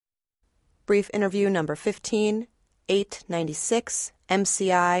brief interview number 15, 896,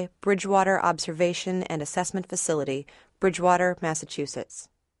 MCI, Bridgewater Observation and Assessment Facility, Bridgewater, Massachusetts.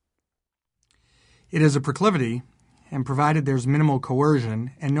 It is a proclivity, and provided there's minimal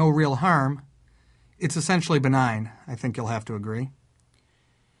coercion and no real harm, it's essentially benign, I think you'll have to agree.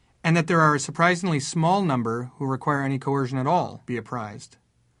 And that there are a surprisingly small number who require any coercion at all, be apprised.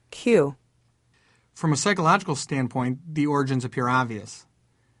 Q. From a psychological standpoint, the origins appear obvious.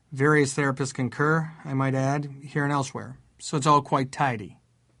 Various therapists concur, I might add, here and elsewhere. So it's all quite tidy.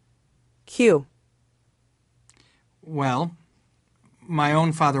 Q. Well, my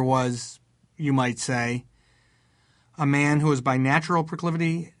own father was, you might say, a man who was by natural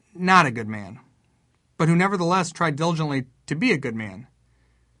proclivity not a good man, but who nevertheless tried diligently to be a good man.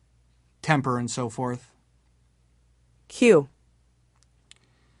 Temper and so forth. Q.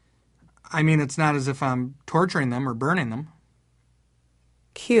 I mean, it's not as if I'm torturing them or burning them.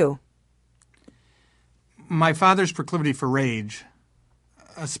 Q. My father's proclivity for rage,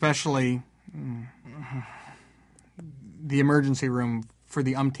 especially the emergency room for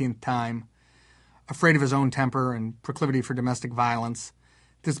the umpteenth time, afraid of his own temper and proclivity for domestic violence,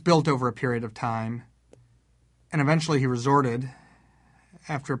 this built over a period of time. And eventually he resorted,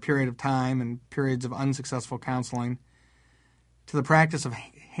 after a period of time and periods of unsuccessful counseling, to the practice of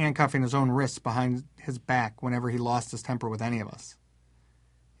handcuffing his own wrists behind his back whenever he lost his temper with any of us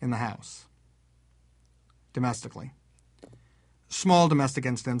in the house, domestically. Small domestic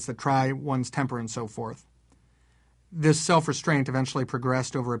incidents that try one's temper and so forth. This self-restraint eventually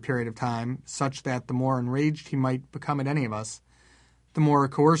progressed over a period of time, such that the more enraged he might become at any of us, the more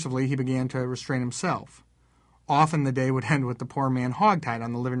coercively he began to restrain himself. Often the day would end with the poor man hogtied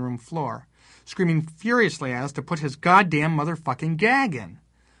on the living room floor, screaming furiously at us to put his goddamn motherfucking gag in.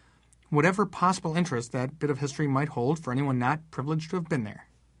 Whatever possible interest that bit of history might hold for anyone not privileged to have been there.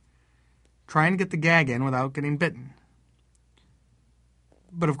 Trying to get the gag in without getting bitten.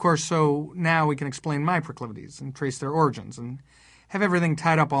 But of course, so now we can explain my proclivities and trace their origins and have everything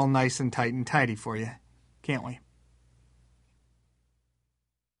tied up all nice and tight and tidy for you, can't we?